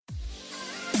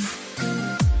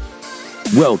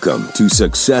Welcome to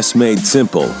Success Made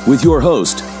Simple with your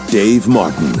host, Dave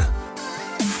Martin.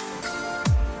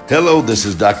 Hello, this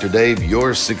is Dr. Dave,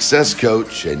 your success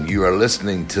coach, and you are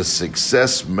listening to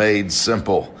Success Made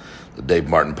Simple, the Dave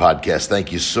Martin podcast.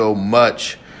 Thank you so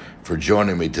much for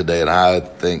joining me today, and I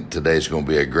think today's going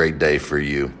to be a great day for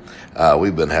you.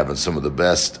 We've been having some of the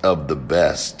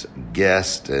best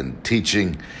guests and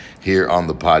teaching here on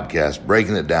the podcast,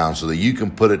 breaking it down so that you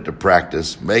can put it to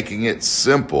practice, making it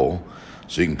simple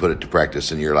so you can put it to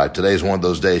practice in your life. Today's one of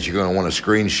those days you're going to want to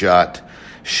screenshot,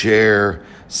 share,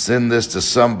 send this to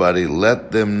somebody,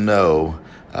 let them know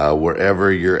wherever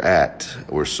you're at.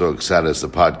 We're so excited as the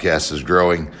podcast is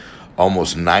growing.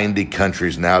 Almost 90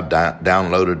 countries now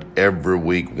downloaded every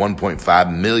week,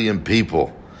 1.5 million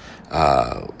people.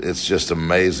 It's just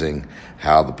amazing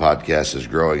how the podcast is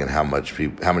growing and how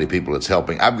many people it's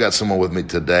helping. I've got someone with me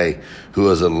today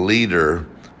who is a leader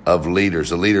of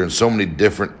leaders, a leader in so many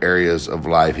different areas of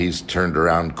life. He's turned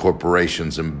around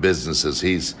corporations and businesses.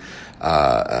 He's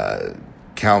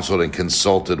counseled and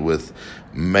consulted with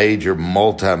major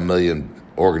multi-million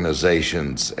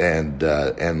organizations and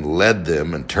led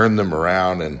them and turned them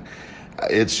around. And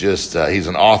it's just, he's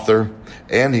an author,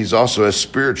 and he's also a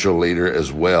spiritual leader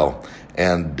as well,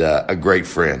 and a great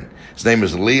friend. His name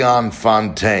is Leon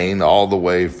Fontaine, all the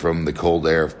way from the cold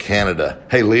air of Canada.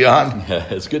 Hey, Leon.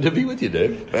 It's good to be with you,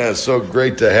 Dave. Man, it's so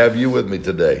great to have you with me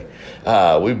today.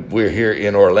 We're here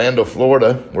in Orlando,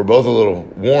 Florida. We're both a little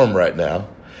warm right now.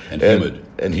 And humid.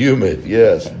 And humid,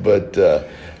 yes. But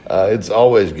it's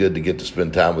always good to get to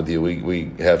spend time with you.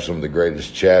 We have some of the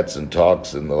greatest chats and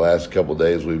talks in the last couple of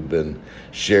days. We've been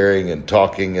sharing and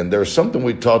talking, and there's something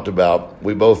we talked about.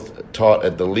 We both taught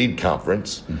at the LEAD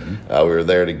conference. Mm-hmm. We were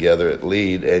there together at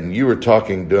LEAD, and you were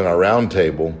talking during our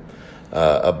roundtable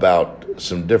about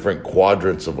some different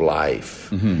quadrants of life.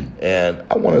 Mm-hmm. And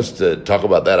I want us to talk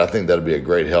about that. I think that'd be a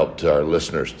great help to our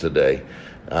listeners today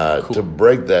to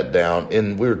break that down.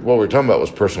 And what we were talking about was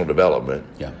personal development.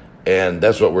 Yeah. And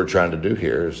that's what we're trying to do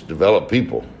here is develop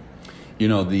people. You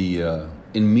know,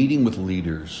 in meeting with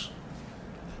leaders,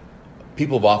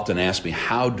 people have often asked me,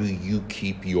 how do you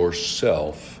keep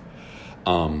yourself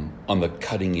on the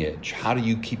cutting edge? How do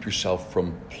you keep yourself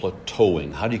from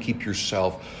plateauing? How do you keep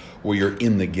yourself where you're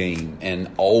in the game and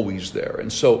always there?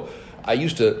 And so I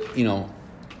used to,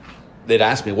 they'd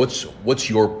ask me, what's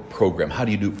your program? How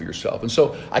do you do it for yourself? And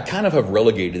so I kind of have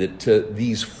relegated it to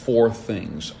these four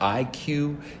things: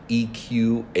 IQ,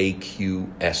 EQ,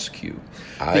 AQ, SQ.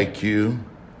 IQ,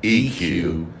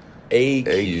 EQ,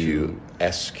 AQ,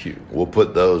 SQ. We'll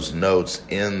put those notes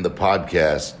in the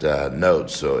podcast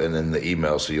notes and in the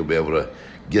email, so you'll be able to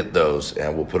get those,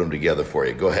 and we'll put them together for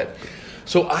you. Go ahead.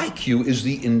 So IQ is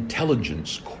the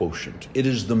intelligence quotient. It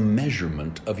is the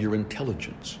measurement of your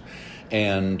intelligence.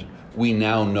 And we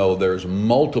now know there's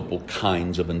multiple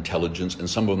kinds of intelligence, and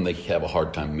some of them they have a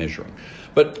hard time measuring.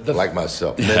 But like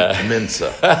myself,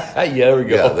 Mensa. Yeah, there we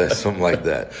go. Yeah, there's something like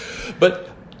that.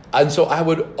 And so I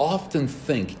would often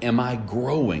think, am I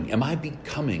growing? Am I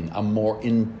becoming a more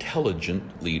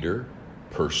intelligent leader,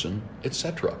 person,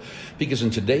 etc.? Because in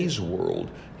today's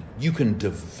world, you can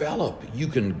develop, you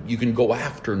can go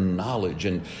after knowledge,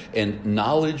 and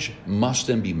knowledge must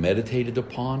then be meditated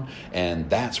upon, and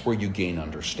that's where you gain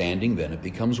understanding. Then it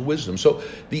becomes wisdom. So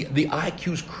the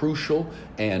IQ is crucial,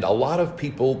 and a lot of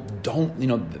people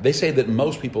don't, they say that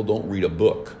most people don't read a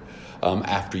book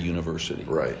after university.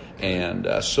 Right. And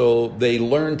so they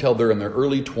learn till they're in their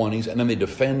early 20s, and then they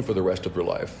defend for the rest of their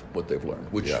life what they've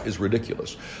learned, which is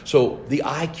ridiculous. So the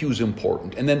IQ is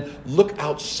important. And then look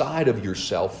outside of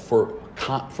yourself for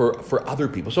other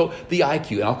people. So the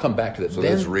IQ, and I'll come back to that. So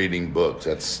that's reading books,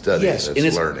 that's studying, yes, that's and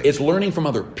it's learning. It's learning from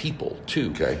other people,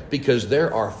 too. Okay. Because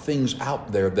there are things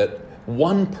out there that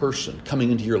one person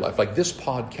coming into your life, like this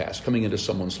podcast coming into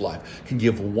someone's life, can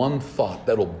give one thought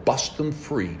that'll bust them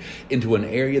free into an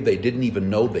area they didn't even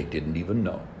know they didn't even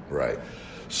know. Right.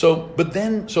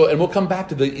 And we'll come back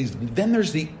to then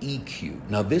there's the EQ.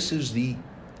 Now this is the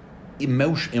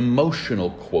emotional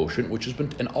quotient, which has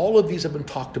been, and all of these have been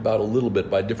talked about a little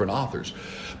bit by different authors.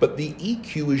 But the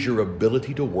EQ is your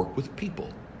ability to work with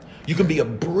people. You can be a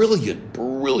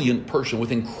brilliant person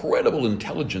with incredible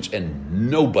intelligence, and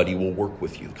nobody will work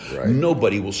with you. Right.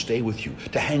 Nobody will stay with you.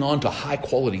 To hang on to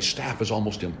high-quality staff is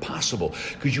almost impossible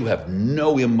because you have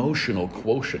no emotional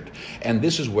quotient. And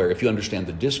this is where, if you understand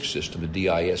the DISC system, the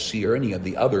DISC, or any of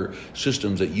the other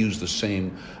systems that use the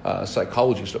same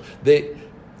psychology stuff,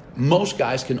 Most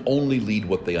guys can only lead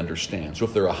what they understand. So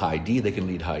if they're a high D, they can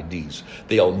lead high Ds.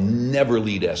 They'll never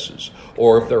lead S's.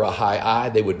 Or if they're a high I,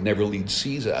 they would never lead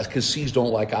C's, because C's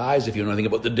don't like I's if you know anything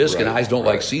about the disc, and I's don't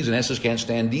like C's, and S's can't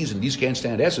stand D's, and D's can't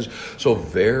stand S's. So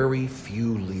very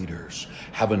few leaders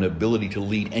have an ability to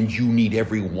lead, and you need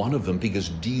every one of them, because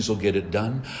D's will get it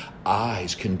done.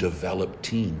 I's can develop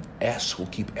team. S will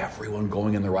keep everyone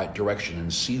going in the right direction,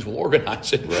 and C's will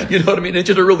organize it. Right. You know what I mean? It's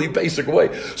just a really basic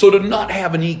way. So to not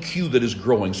have an EQ that is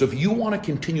growing. So if you want to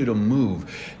continue to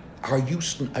move, are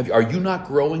you not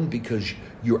growing because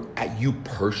you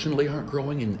personally aren't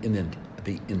growing in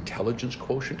the intelligence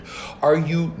quotient? Are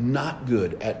you not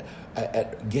good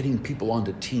at getting people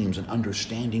onto teams and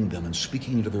understanding them and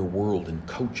speaking into their world and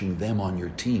coaching them on your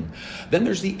team? Then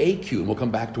there's the AQ, and we'll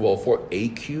come back to all four.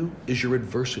 AQ is your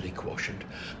adversity quotient.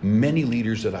 Many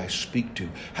leaders that I speak to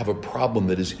have a problem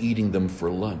that is eating them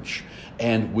for lunch,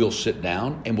 and we'll sit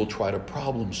down and we'll try to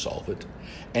problem solve it,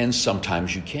 and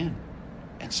sometimes you can,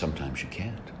 and sometimes you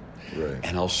can't. Right.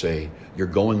 And I'll say, you're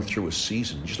going through a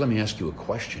season. Just let me ask you a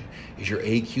question. Is your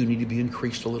AQ need to be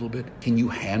increased a little bit? Can you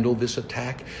handle this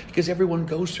attack? Because everyone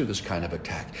goes through this kind of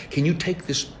attack. Can you take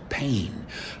this pain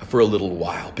for a little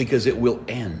while? Because it will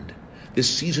end. This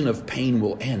season of pain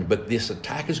will end, but this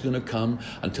attack is going to come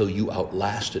until you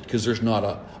outlast it, because there's not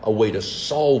a way to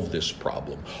solve this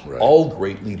problem. Right. All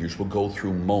great leaders will go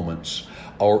through moments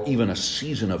or even a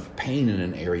season of pain in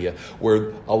an area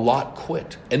where a lot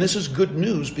quit. And this is good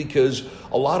news, because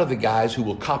a lot of the guys who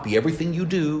will copy everything you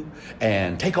do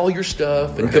and take all your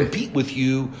stuff and compete with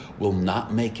you will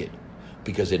not make it,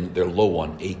 because they're low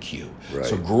on AQ. Right.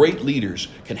 So great leaders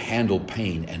can handle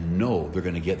pain and know they're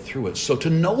going to get through it. So to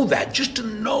know that, just to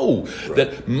know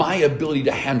that my ability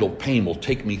to handle pain will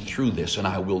take me through this and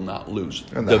I will not lose.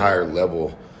 And the higher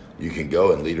level you can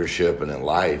go in leadership and in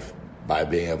life by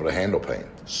being able to handle pain.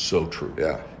 So true.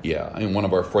 Yeah. I mean, one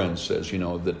of our friends says,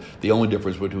 that the only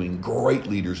difference between great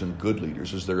leaders and good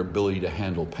leaders is their ability to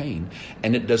handle pain,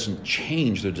 and it doesn't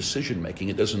change their decision making.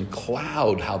 It doesn't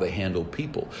cloud how they handle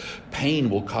people. Pain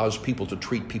will cause people to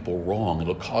treat people wrong.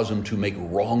 It'll cause them to make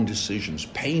wrong decisions.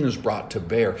 Pain is brought to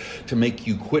bear to make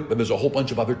you quit, but there's a whole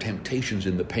bunch of other temptations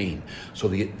in the pain. So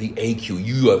the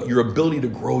AQ, your ability to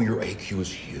grow your AQ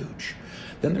is huge.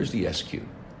 Then there's the SQ.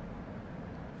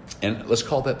 And let's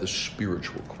call that the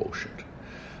spiritual quotient.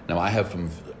 Now, I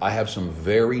have some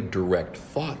very direct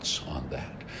thoughts on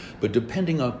that. But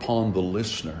depending upon the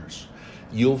listeners,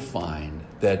 you'll find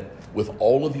that with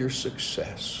all of your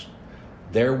success,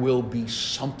 there will be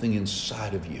something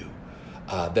inside of you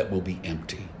that will be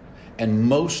empty. And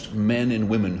most men and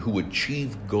women who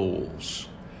achieve goals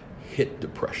hit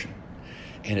depression.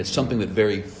 And it's something that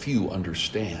very few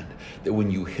understand, that when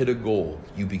you hit a goal,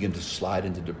 you begin to slide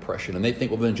into depression. And they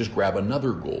think, well, then just grab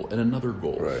another goal and another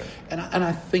goal. Right. And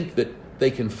I think that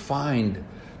they can find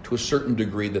to a certain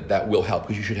degree that will help,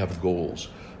 because you should have goals.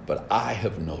 But I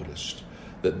have noticed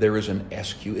that there is an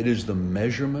SQ. It is the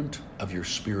measurement of your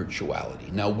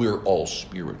spirituality. Now, we're all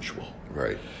spiritual.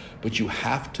 Right. But you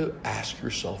have to ask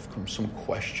yourself some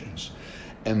questions.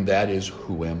 And that is,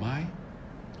 who am I?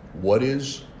 What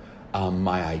is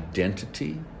my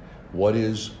identity? What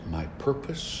is my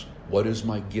purpose? What is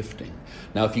my gifting?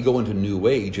 Now, if you go into New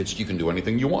Age, it's you can do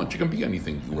anything you want. You can be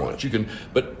anything you want.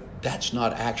 But that's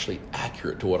not actually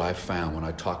accurate to what I found when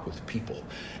I talk with people.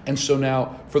 And so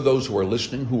now, for those who are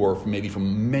listening, who are maybe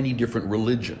from many different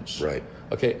religions,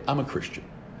 okay, I'm a Christian.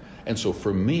 And so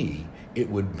for me, it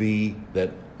would be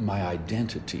that my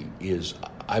identity is,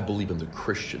 I believe in the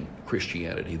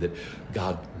Christianity, that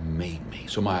God made me.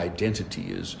 So my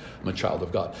identity is I'm a child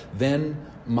of God. Then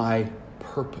my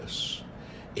purpose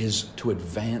is to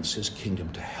advance his kingdom,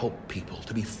 to help people,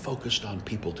 to be focused on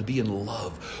people, to be in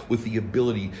love with the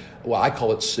ability, well, I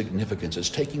call it significance. It's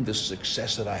taking the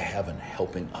success that I have and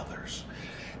helping others.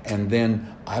 And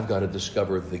then I've got to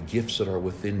discover the gifts that are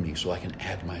within me so I can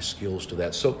add my skills to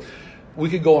that. So we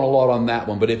could go on a lot on that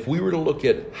one, but if we were to look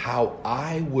at how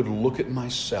I would look at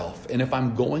myself, and if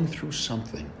I'm going through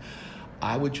something,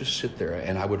 I would just sit there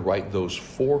and I would write those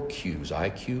 4 Qs,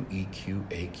 IQ, EQ,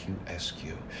 AQ,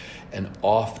 SQ. And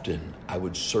often I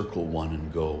would circle one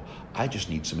and go, I just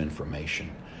need some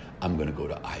information. I'm going to go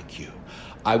to IQ.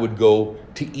 I would go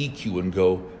to EQ and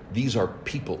go, these are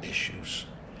people issues.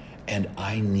 And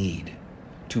I need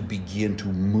to begin to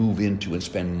move into and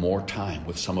spend more time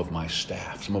with some of my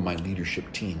staff, some of my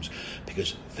leadership teams,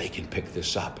 because they can pick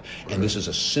this up. And this is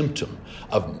a symptom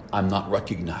of I'm not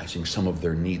recognizing some of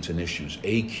their needs and issues.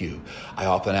 AQ, I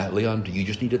often ask, Leon, do you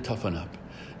just need to toughen up?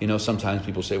 Sometimes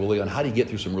people say, well, Leon, how do you get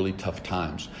through some really tough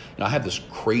times? I have this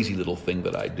crazy little thing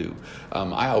that I do.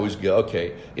 I always go,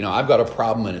 okay, I've got a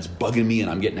problem and it's bugging me and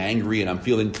I'm getting angry and I'm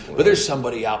feeling, but there's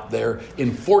somebody out there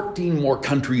in 14 more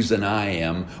countries than I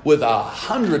am with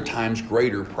 100 times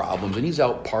greater problems, and he's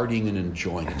out partying and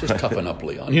enjoying it. Just toughen up,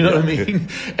 Leon. You know what I mean?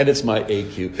 And it's my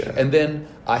AQ. Yeah. And then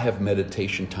I have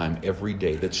meditation time every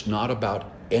day that's not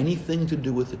about anything to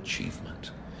do with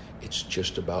achievement. It's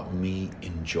just about me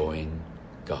enjoying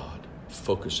God,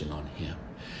 focusing on Him,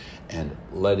 and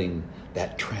letting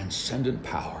that transcendent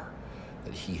power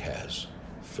that He has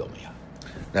fill me up.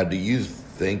 Now, do you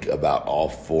think about all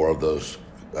four of those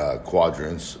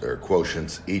quadrants or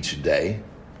quotients each day?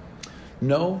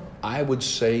 No, I would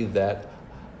say that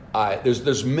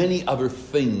there's many other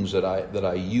things that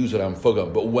I use that I'm focused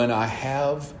on, but when I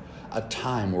have a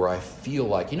time where I feel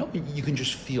like, you can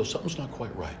just feel something's not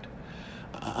quite right.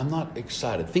 I'm not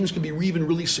excited. Things can be even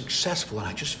really successful, and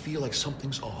I just feel like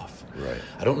something's off. Right.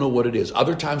 I don't know what it is.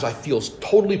 Other times I feel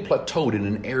totally plateaued in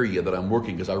an area that I'm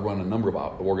working, because I run a number of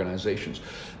organizations.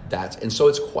 And so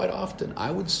it's quite often, I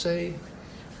would say,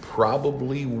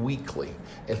 probably weekly,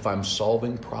 if I'm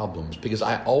solving problems, because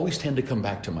I always tend to come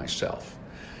back to myself.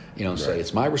 And say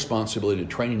it's my responsibility to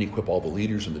train and equip all the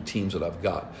leaders and the teams that I've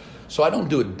got. So I don't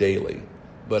do it daily.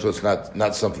 But so it's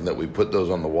not something that we put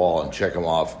those on the wall and check them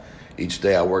off. Each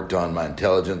day I worked on my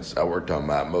intelligence, I worked on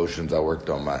my emotions, I worked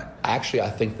on my... Actually, I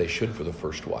think they should for the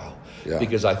first while. Yeah.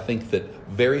 Because I think that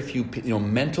very few people...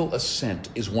 mental assent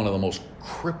is one of the most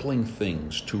crippling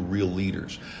things to real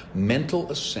leaders. Mental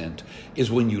assent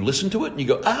is when you listen to it and you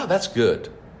go, that's good.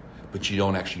 But you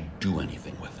don't actually do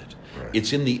anything with it. Right.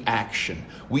 It's in the action.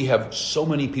 We have so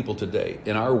many people today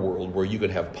in our world where you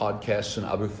could have podcasts and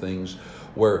other things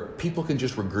where people can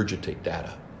just regurgitate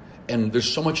data. And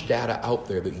there's so much data out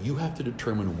there that you have to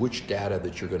determine which data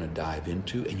that you're going to dive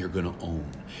into and you're going to own.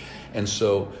 And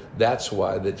so that's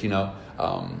why that,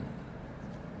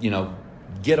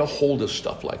 get a hold of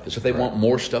stuff like this. If they want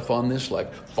more stuff on this,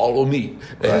 like, follow me.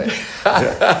 Right.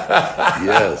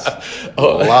 Yes. A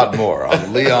lot more on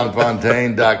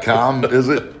leonfontaine.com, is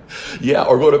it? Yeah,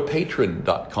 or go to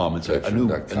patron.com. It's a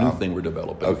new thing we're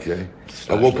developing. Okay.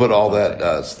 And we'll put all that,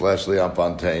 /Leon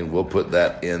Fontaine, we'll put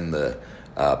that in the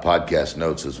podcast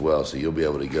notes as well, so you'll be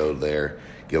able to go there,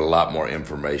 get a lot more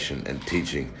information and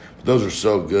teaching. But those are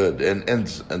so good, and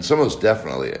some of those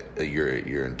definitely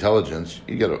your intelligence.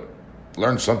 You got to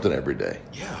learn something every day.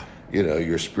 Yeah,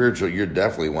 your spiritual. You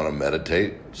definitely want to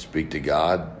meditate, speak to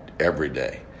God every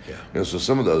day. Yeah, so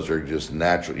some of those are just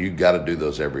natural. You got to do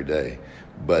those every day,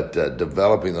 but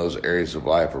developing those areas of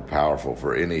life are powerful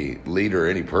for any leader,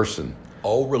 any person.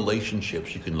 All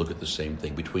relationships, you can look at the same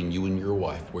thing between you and your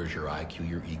wife. Where's your IQ,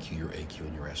 your EQ, your AQ,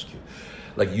 and your SQ?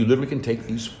 Like, you literally can take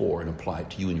these four and apply it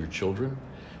to you and your children,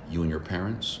 you and your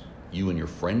parents, you and your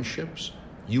friendships,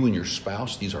 you and your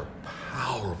spouse. These are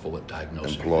powerful at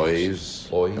diagnosing. Employees,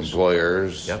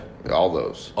 employers, yep, all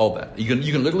those. All that. You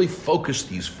can literally focus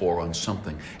these four on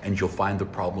something, and you'll find the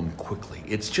problem quickly.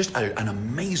 It's just an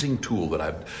amazing tool that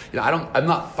I've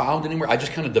not found anywhere. I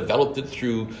just kind of developed it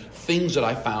through things that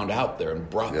I found out there and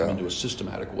brought them into a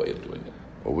systematic way of doing it.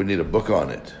 Well, we need a book on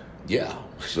it. Yeah.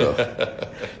 So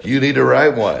you need to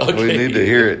write one. Okay. We need to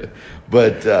hear it.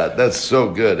 But that's so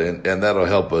good, and that'll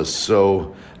help us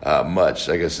so much.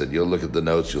 Like I said, you'll look at the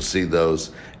notes, you'll see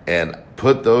those, and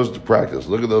put those to practice.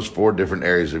 Look at those 4 different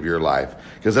areas of your life,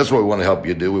 because that's what we want to help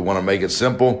you do. We want to make it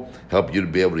simple, help you to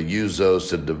be able to use those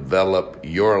to develop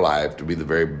your life to be the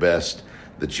very best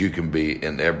that you can be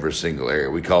in every single area.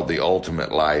 We call it the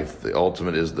ultimate life. The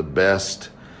ultimate is the best.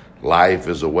 Life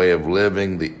is a way of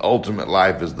living. The ultimate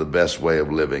life is the best way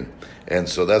of living. And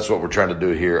so that's what we're trying to do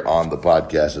here on the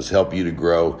podcast, is help you to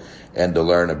grow and to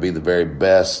learn and be the very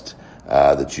best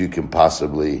that you can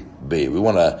possibly be. We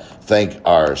want to thank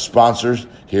our sponsors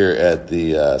here at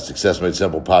the Success Made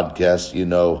Simple podcast.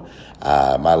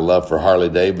 My love for Harley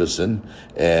Davidson,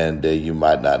 and you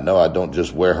might not know, I don't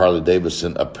just wear Harley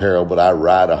Davidson apparel, but I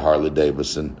ride a Harley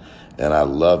Davidson, and I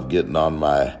love getting on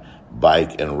my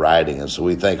bike and riding. And so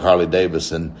we thank Harley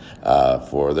Davidson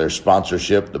for their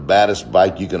sponsorship. The baddest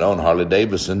bike you can own, Harley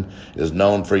Davidson, is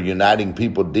known for uniting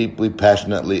people deeply,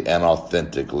 passionately, and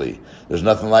authentically. There's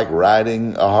nothing like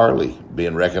riding a Harley.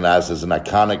 Being recognized as an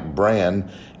iconic brand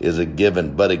is a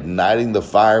given, but igniting the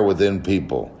fire within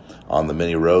people on the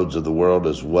many roads of the world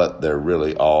is what they're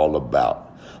really all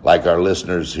about. Like our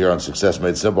listeners here on Success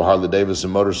Made Simple, Harley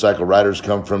Davidson motorcycle riders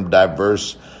come from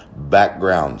diverse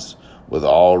backgrounds. With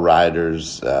all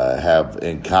riders have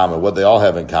in common, what they all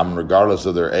have in common, regardless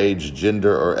of their age,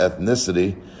 gender, or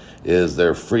ethnicity, is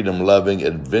their freedom-loving,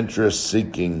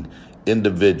 adventurous-seeking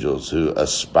individuals who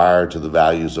aspire to the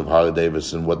values of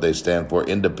Harley-Davidson, what they stand for: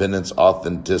 independence,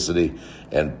 authenticity,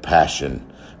 and passion.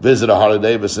 Visit a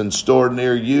Harley-Davidson store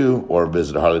near you or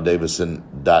visit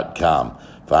harleydavidson.com.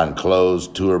 Find clothes,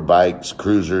 tour bikes,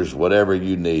 cruisers, whatever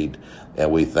you need,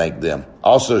 and we thank them.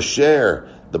 Also, share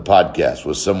the podcast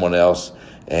with someone else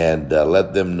and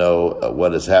let them know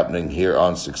what is happening here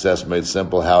on Success Made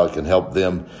Simple, how it can help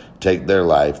them take their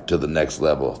life to the next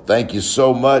level. Thank you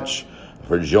so much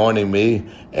for joining me.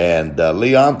 And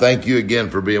Leon, thank you again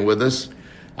for being with us.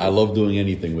 I love doing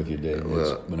anything with you, Dave.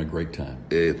 It's been a great time.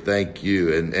 Thank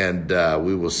you. And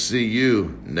we will see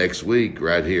you next week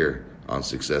right here on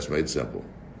Success Made Simple.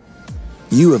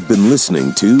 You have been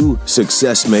listening to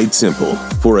Success Made Simple.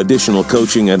 For additional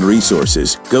coaching and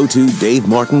resources, go to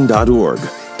davemartin.org.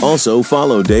 Also,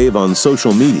 follow Dave on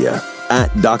social media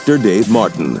at Dr. Dave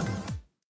Martin.